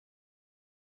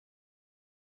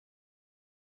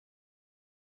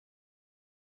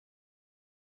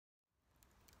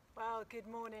Well, good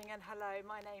morning and hello.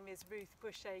 My name is Ruth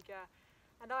Bushyager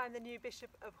and I am the new Bishop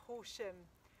of Horsham.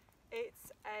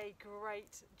 It's a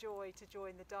great joy to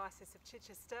join the Diocese of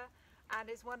Chichester, and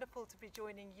it's wonderful to be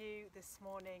joining you this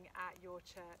morning at your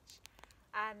church.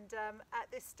 And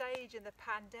at this stage in the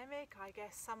pandemic, I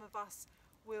guess some of us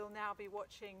will now be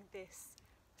watching this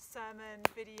sermon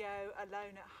video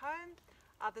alone at home.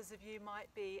 Others of you might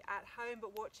be at home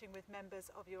but watching with members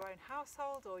of your own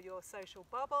household or your social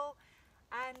bubble.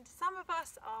 And some of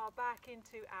us are back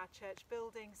into our church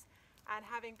buildings and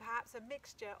having perhaps a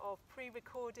mixture of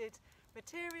pre-recorded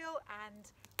material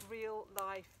and real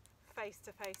life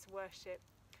face-to-face worship.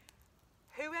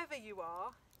 Whoever you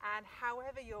are and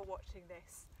however you're watching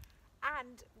this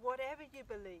and whatever you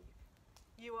believe,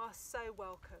 you are so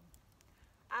welcome.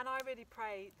 And I really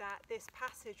pray that this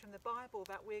passage from the Bible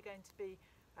that we're going to be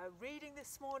reading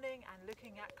this morning and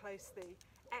looking at closely,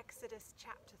 Exodus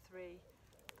chapter 3,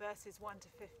 verses 1 to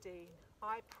 15.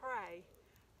 I pray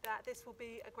that this will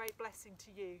be a great blessing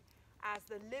to you as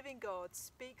the living God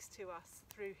speaks to us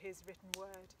through his written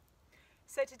word.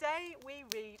 So today we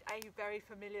read a very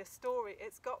familiar story.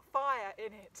 It's got fire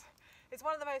in it. It's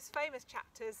one of the most famous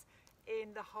chapters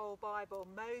in the whole Bible,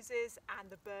 Moses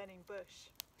and the burning bush.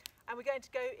 And we're going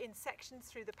to go in sections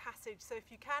through the passage, so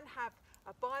if you can have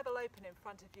a Bible open in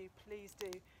front of you, please do,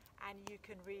 and you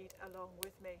can read along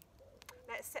with me.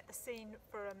 Let's set the scene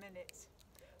for a minute.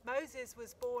 Moses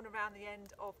was born around the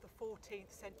end of the 14th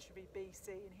century BC,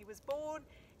 and he was born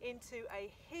into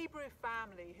a Hebrew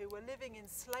family who were living in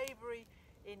slavery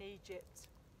in Egypt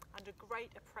under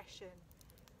great oppression.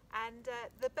 And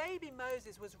the baby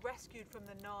Moses was rescued from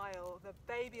the Nile, the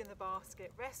baby in the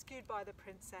basket, rescued by the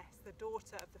princess, the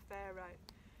daughter of the Pharaoh.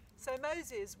 So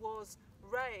Moses was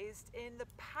raised in the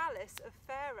palace of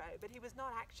Pharaoh, but he was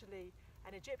not actually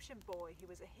an Egyptian boy, he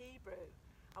was a Hebrew.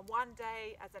 And one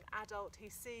day as an adult he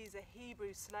sees a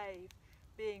Hebrew slave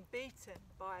being beaten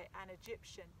by an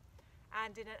Egyptian.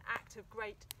 And in an act of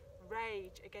great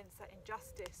rage against that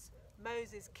injustice,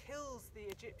 Moses kills the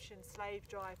Egyptian slave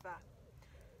driver.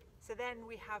 So then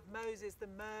we have Moses the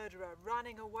murderer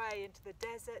running away into the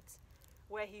desert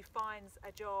where he finds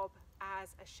a job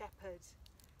as a shepherd,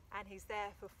 and he's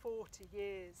there for 40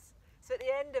 years. So at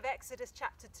the end of Exodus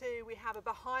chapter 2 we have a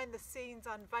behind the scenes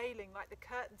unveiling, like the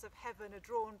curtains of heaven are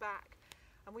drawn back,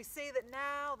 and we see that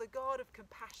now the God of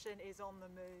compassion is on the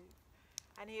move,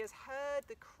 and he has heard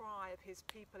the cry of his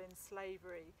people in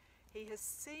slavery. He has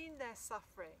seen their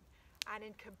suffering, and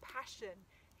in compassion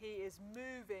he is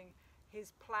moving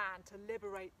his plan to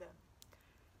liberate them.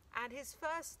 And his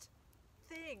first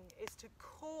thing is to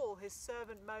call his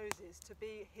servant Moses to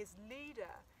be his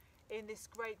leader in this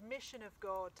great mission of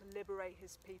God to liberate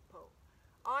his people.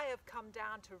 I have come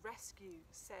down to rescue,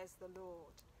 says the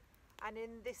Lord. And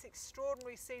in this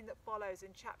extraordinary scene that follows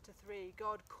in chapter 3,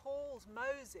 God calls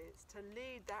Moses to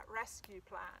lead that rescue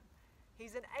plan.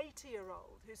 He's an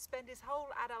 80-year-old who spent his whole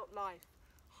adult life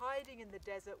hiding in the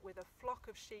desert with a flock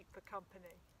of sheep for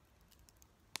company.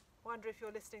 Wonder if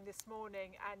you're listening this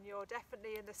morning and you're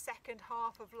definitely in the second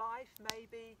half of life,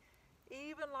 maybe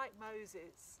even like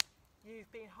Moses.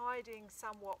 You've been hiding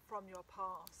somewhat from your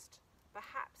past,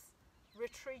 perhaps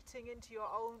retreating into your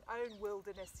own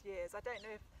wilderness years. I don't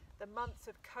know if the months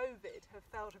of COVID have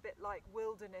felt a bit like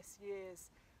wilderness years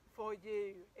for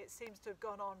you. It seems to have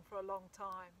gone on for a long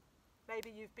time. Maybe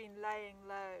you've been laying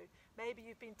low. Maybe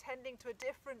you've been tending to a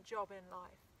different job in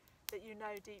life that you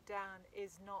know deep down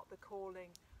is not the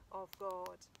calling of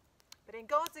God. But in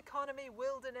God's economy,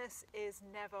 wilderness is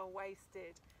never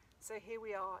wasted. So here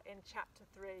we are in chapter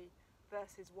 3.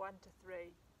 Verses 1 to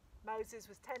 3. Moses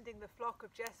was tending the flock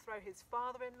of Jethro, his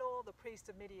father-in-law, the priest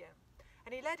of Midian.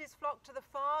 And he led his flock to the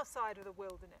far side of the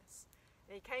wilderness.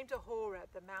 And he came to Horeb,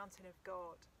 the mountain of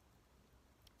God.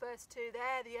 Verse 2,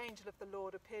 there the angel of the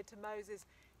Lord appeared to Moses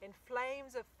in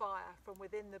flames of fire from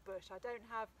within the bush. I don't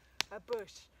have a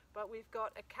bush, but we've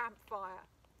got a campfire.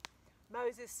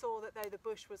 Moses saw that though the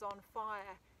bush was on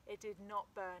fire, it did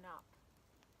not burn up.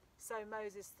 So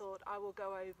Moses thought, I will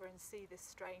go over and see this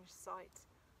strange sight,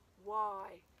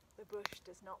 why the bush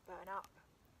does not burn up.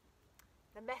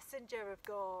 The messenger of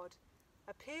God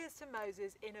appears to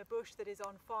Moses in a bush that is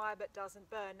on fire but doesn't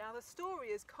burn. Now the story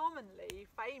is commonly,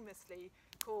 famously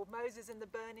called Moses and the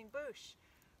burning bush,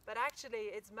 but actually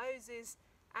it's Moses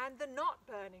and the not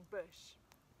burning bush.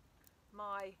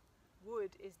 My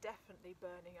wood is definitely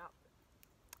burning up.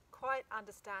 Quite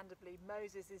understandably,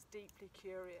 Moses is deeply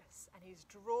curious and he's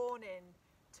drawn in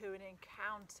to an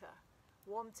encounter,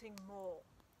 wanting more,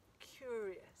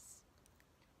 curious.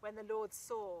 When the Lord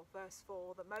saw, verse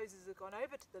 4, that Moses had gone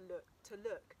over to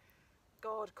look,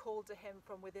 God called to him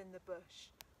from within the bush,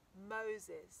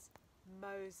 Moses,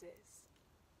 Moses.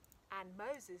 And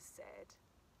Moses said,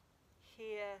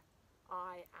 here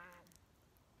I am.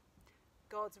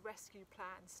 God's rescue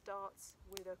plan starts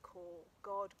with a call.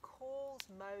 God calls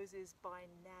Moses by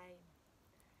name.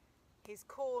 His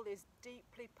call is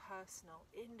deeply personal,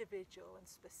 individual and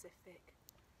specific.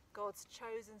 God's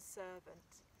chosen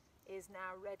servant is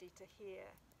now ready to hear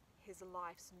his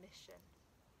life's mission.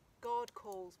 God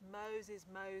calls Moses,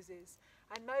 Moses,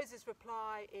 and Moses'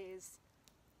 reply is,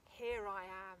 here I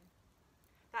am.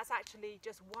 That's actually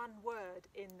just one word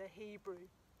in the Hebrew,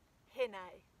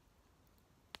 hine.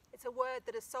 It's a word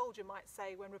that a soldier might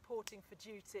say when reporting for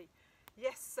duty.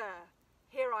 Yes, sir,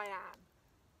 here I am,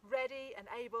 ready and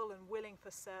able and willing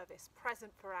for service,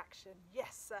 present for action.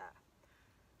 Yes, sir.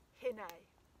 Hine.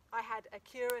 I had a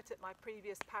curate at my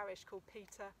previous parish called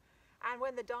Peter, and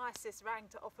when the diocese rang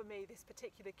to offer me this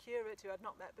particular curate who I'd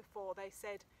not met before, they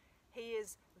said, he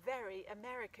is very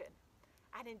American.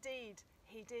 And indeed,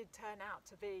 he did turn out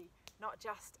to be not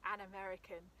just an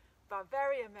American, but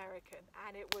very American,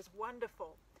 and it was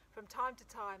wonderful. From time to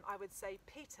time, I would say,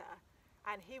 Peter,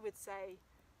 and he would say,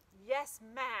 yes,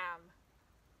 ma'am.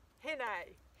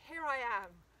 Hine, here I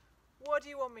am. What do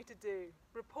you want me to do?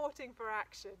 Reporting for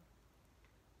action.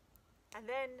 And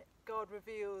then God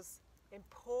reveals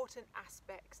important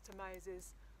aspects to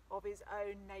Moses of his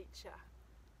own nature.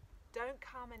 Don't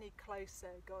come any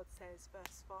closer, God says,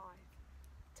 verse 5.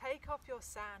 Take off your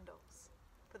sandals,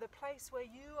 for the place where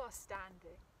you are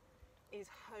standing is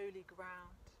holy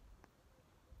ground.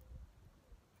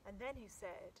 And then he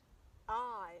said,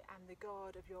 I am the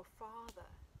God of your father,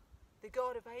 the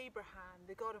God of Abraham,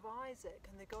 the God of Isaac,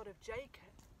 and the God of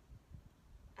Jacob.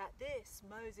 At this,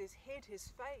 Moses hid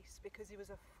his face because he was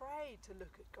afraid to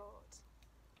look at God.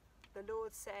 The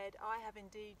Lord said, I have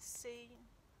indeed seen,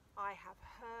 I have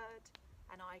heard,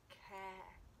 and I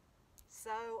care.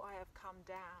 So I have come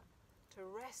down to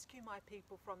rescue my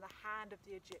people from the hand of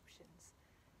the Egyptians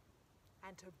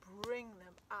and to bring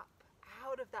them up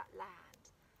out of that land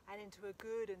and into a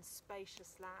good and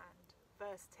spacious land.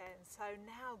 Verse 10, so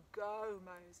now go,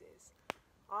 Moses.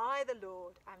 I, the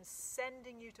Lord, am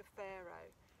sending you to Pharaoh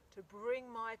to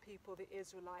bring my people, the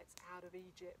Israelites, out of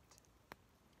Egypt.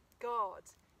 God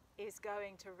is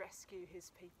going to rescue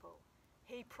his people.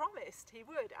 He promised he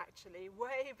would, actually,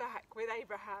 way back with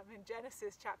Abraham in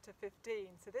Genesis chapter 15.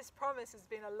 So this promise has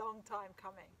been a long time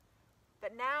coming.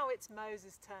 But now it's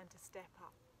Moses' turn to step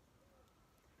up.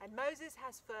 And Moses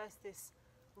has first this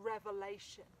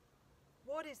revelation.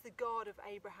 What is the God of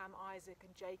Abraham, Isaac,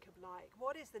 and Jacob like?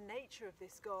 What is the nature of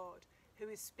this God who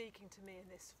is speaking to me in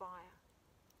this fire?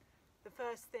 The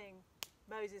first thing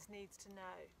Moses needs to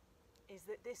know is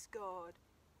that this God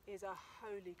is a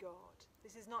holy God.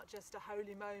 This is not just a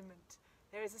holy moment.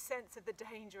 There is a sense of the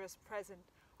dangerous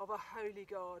presence of a holy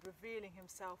God revealing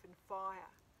himself in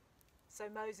fire. So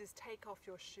Moses, take off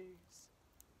your shoes.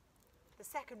 The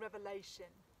second revelation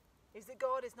is that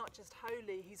God is not just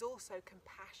holy, he's also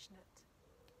compassionate.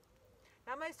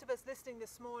 Now, most of us listening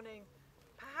this morning,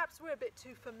 perhaps we're a bit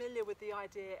too familiar with the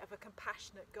idea of a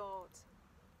compassionate God.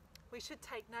 We should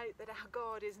take note that our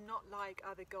God is not like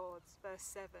other gods. Verse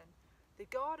 7. The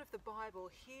God of the Bible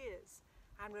hears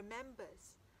and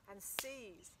remembers and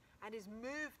sees and is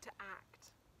moved to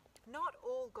act. Not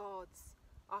all gods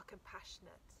are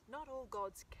compassionate. Not all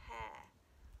gods care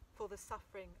for the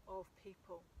suffering of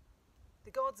people.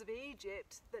 The gods of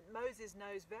Egypt that Moses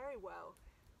knows very well,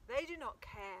 they do not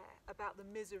care about the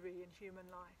misery in human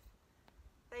life.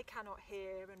 They cannot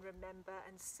hear and remember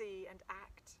and see and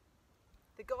act.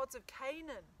 The gods of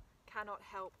Canaan cannot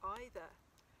help either.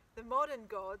 The modern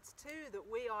gods, too, that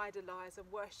we idolize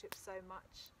and worship so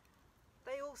much,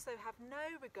 they also have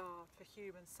no regard for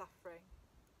human suffering.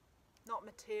 Not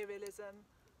materialism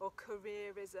or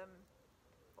careerism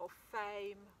or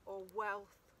fame or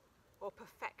wealth or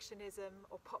perfectionism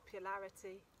or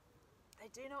popularity. They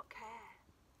do not care.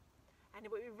 And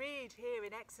what we read here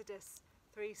in Exodus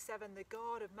 3:7, the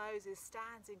God of Moses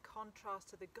stands in contrast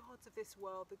to the gods of this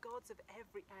world, the gods of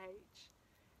every age,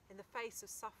 in the face of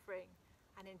suffering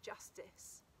and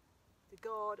injustice. The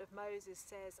God of Moses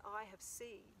says, I have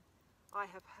seen, I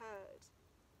have heard,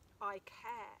 I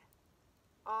care,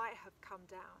 I have come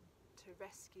down to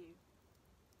rescue.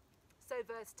 So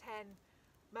verse 10,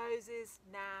 Moses,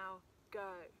 now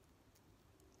go.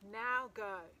 Now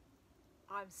go.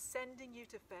 I'm sending you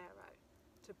to Pharaoh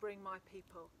to bring my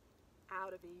people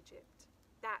out of Egypt.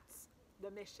 That's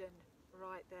the mission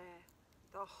right there.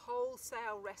 The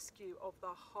wholesale rescue of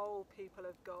the whole people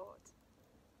of God.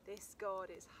 This God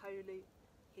is holy,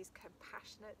 he's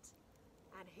compassionate,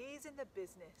 and he's in the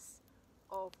business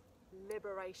of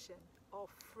liberation of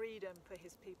freedom for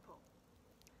his people.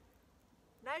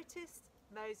 Notice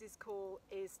Moses' call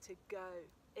is to go.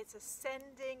 It's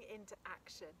ascending into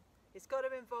action. It's got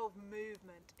to involve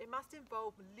movement. It must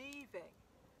involve leaving.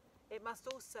 It must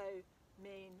also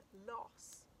mean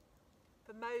loss.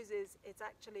 For Moses, it's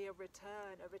actually a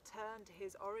return to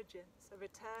his origins, a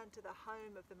return to the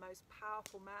home of the most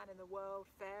powerful man in the world,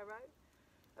 Pharaoh,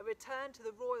 a return to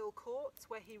the royal courts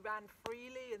where he ran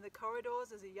freely in the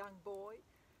corridors as a young boy,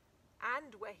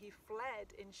 and where he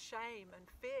fled in shame and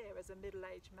fear as a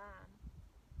middle-aged man,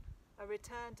 a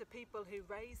return to people who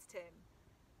raised him,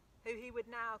 who he would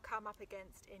now come up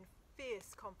against in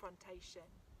fierce confrontation.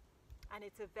 And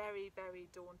it's a very, very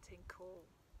daunting call.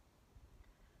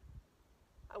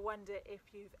 I wonder if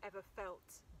you've ever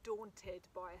felt daunted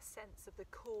by a sense of the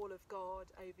call of God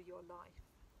over your life.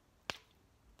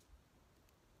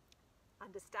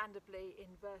 Understandably, in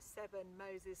verse 7,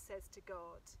 Moses says to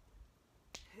God,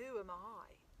 "Who am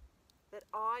I that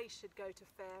I should go to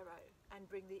Pharaoh and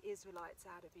bring the Israelites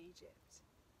out of Egypt?"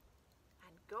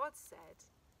 And God said,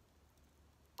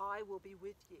 "I will be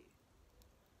with you.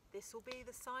 This will be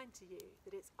the sign to you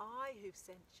that it's I who've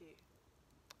sent you.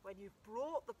 When you've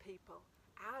brought the people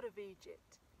out of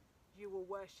Egypt, you will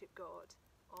worship God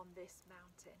on this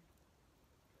mountain."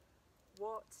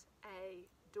 What a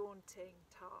daunting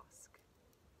task.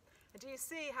 And do you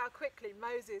see how quickly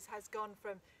Moses has gone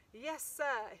from, "Yes,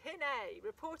 sir, hine,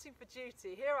 reporting for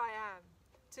duty, here I am,"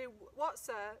 to, "What,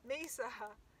 sir? Me, sir?"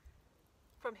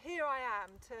 From "here I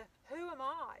am" to "who am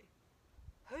I?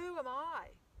 Who am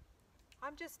I?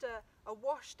 I'm just a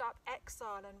washed-up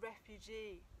exile and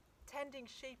refugee, tending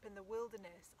sheep in the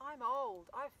wilderness. I'm old.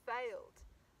 I've failed.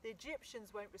 The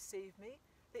Egyptians won't receive me.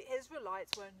 The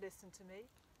Israelites won't listen to me.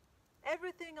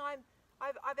 Everything I've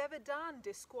ever done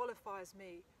disqualifies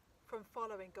me from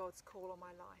following God's call on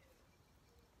my life."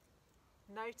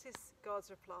 Notice God's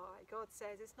reply. God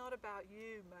says, "It's not about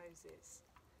you, Moses.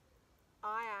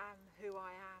 I am who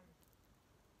I am.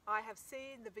 I have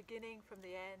seen the beginning from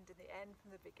the end and the end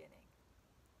from the beginning.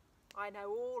 I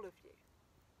know all of you.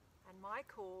 And my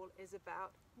call is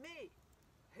about me,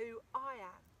 who I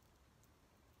am."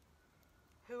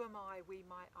 Who am I, we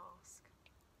might ask.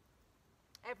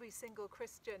 Every single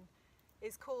Christian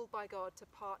is called by God to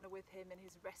partner with him in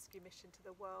his rescue mission to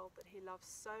the world that he loves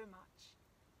so much.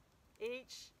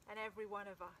 Each and every one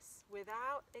of us,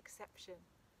 without exception,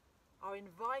 are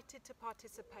invited to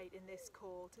participate in this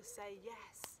call, to say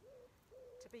yes,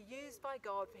 to be used by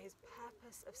God for his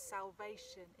purpose of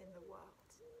salvation in the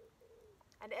world.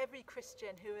 And every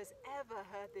Christian who has ever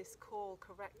heard this call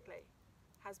correctly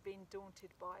has been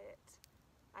daunted by it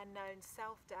and known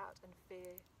self-doubt and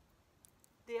fear.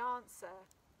 The answer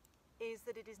is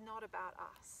that it is not about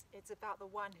us. It's about the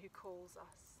one who calls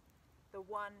us, the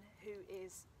one who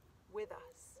is with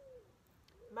us.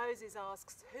 Moses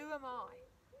asks, "Who am I?"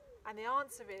 And the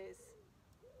answer is,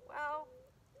 well,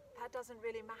 that doesn't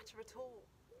really matter at all.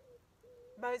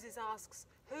 Moses asks,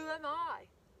 "Who am I?"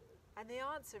 And the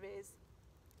answer is,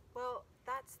 well,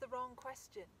 that's the wrong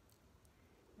question.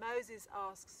 Moses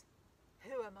asks,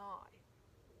 "Who am I?"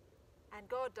 And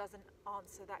God doesn't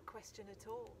answer that question at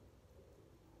all.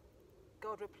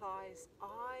 God replies,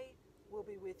 "I will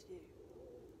be with you.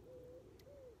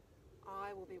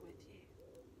 I will be with you."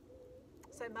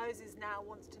 So Moses now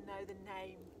wants to know the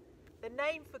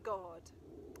name for God.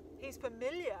 He's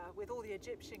familiar with all the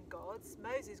Egyptian gods.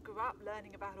 Moses grew up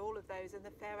learning about all of those in the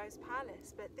Pharaoh's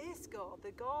palace. But this God,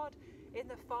 the God in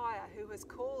the fire who has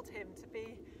called him to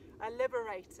be a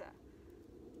liberator,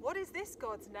 what is this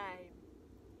God's name?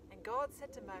 And God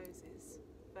said to Moses,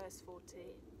 verse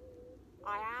 14,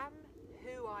 "I am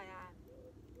who I am.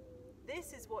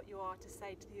 This is what you are to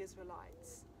say to the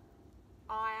Israelites.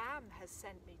 I am has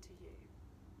sent me to you."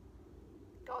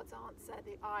 God's answer,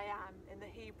 the "I am" in the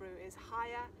Hebrew, is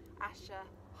Haya, Asher,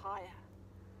 Haya.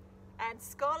 And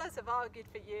scholars have argued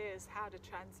for years how to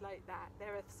translate that.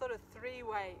 There are sort of three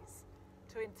ways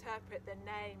to interpret the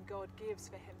name God gives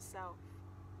for himself.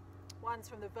 One's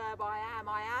from the verb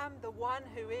I am the one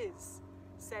who is,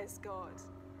 says God.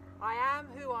 I am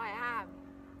who I am.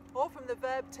 Or from the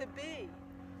verb to be,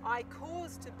 I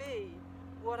cause to be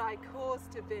what I cause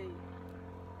to be.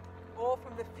 Or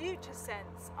from the future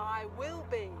sense, I will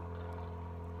be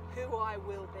who I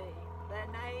will be. The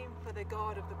name for the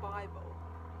God of the Bible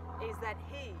is that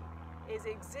he is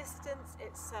existence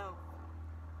itself.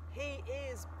 He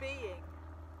is being.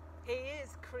 He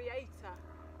is creator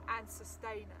and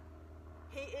sustainer.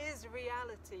 He is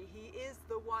reality. He is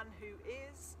the one who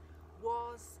is,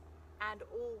 was, and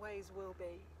always will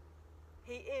be.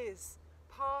 He is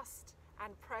past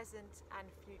and present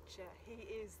and future. He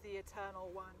is the eternal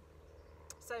one.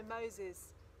 So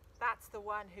Moses, that's the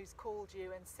one who's called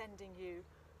you and sending you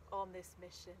on this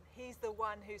mission. He's the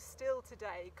one who still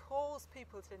today calls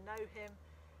people to know him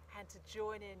and to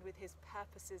join in with his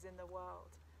purposes in the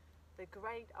world. The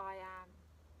great I am,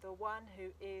 the one who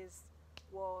is,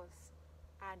 was,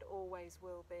 and always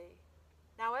will be.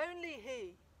 Now only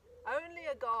he, only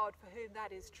a God for whom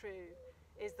that is true,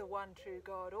 is the one true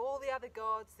God. All the other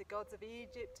gods, the gods of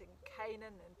Egypt and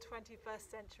Canaan and 21st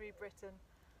century Britain,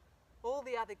 all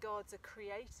the other gods are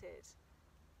created,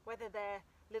 whether they're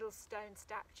little stone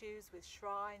statues with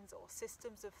shrines or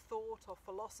systems of thought or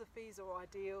philosophies or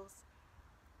ideals.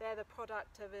 They're the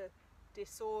product of a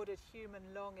disordered human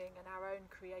longing and our own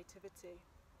creativity.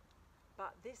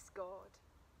 But this God,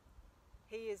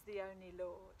 he is the only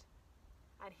Lord.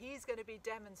 And he's going to be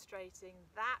demonstrating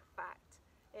that fact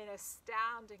in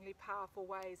astoundingly powerful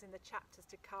ways in the chapters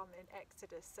to come in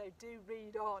Exodus. So do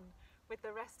read on with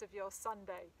the rest of your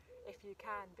Sunday if you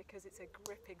can, because it's a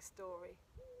gripping story.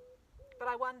 But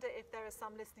I wonder if there are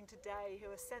some listening today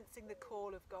who are sensing the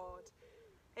call of God.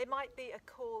 It might be a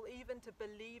call even to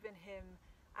believe in him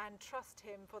and trust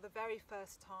him for the very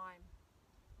first time.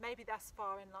 Maybe thus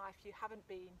far in life you haven't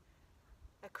been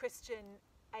a Christian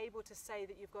able to say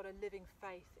that you've got a living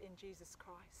faith in Jesus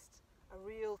Christ, a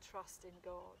real trust in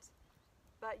God.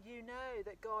 But you know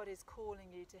that God is calling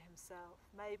you to himself.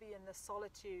 Maybe in the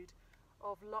solitude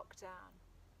of lockdown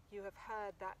you have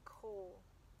heard that call.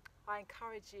 I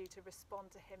encourage you to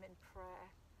respond to him in prayer.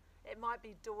 It might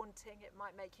be daunting, it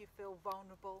might make you feel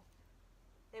vulnerable.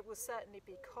 It will certainly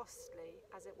be costly,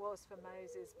 as it was for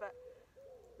Moses, but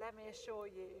let me assure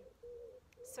you,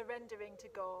 surrendering to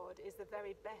God is the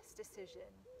very best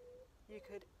decision you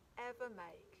could ever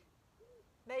make.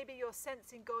 Maybe you're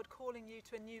sensing God calling you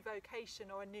to a new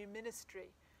vocation or a new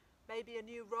ministry, maybe a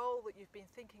new role that you've been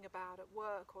thinking about at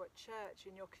work or at church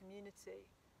in your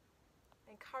community.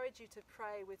 I encourage you to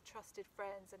pray with trusted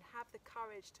friends and have the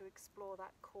courage to explore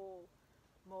that call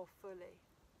more fully.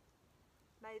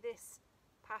 May this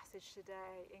passage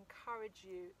today encourage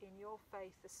you in your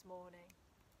faith this morning.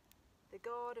 The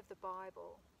God of the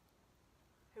Bible,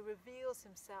 who reveals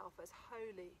himself as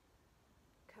holy,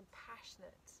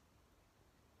 compassionate,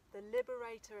 the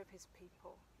liberator of his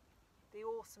people. The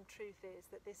awesome truth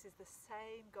is that this is the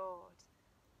same God,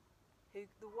 who,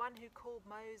 the one who called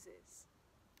Moses,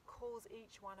 calls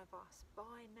each one of us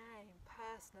by name,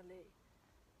 personally,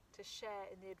 to share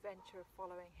in the adventure of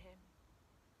following him.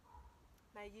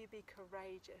 May you be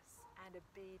courageous and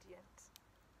obedient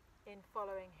in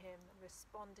following him and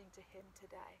responding to him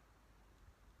today.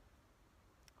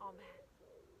 Amen.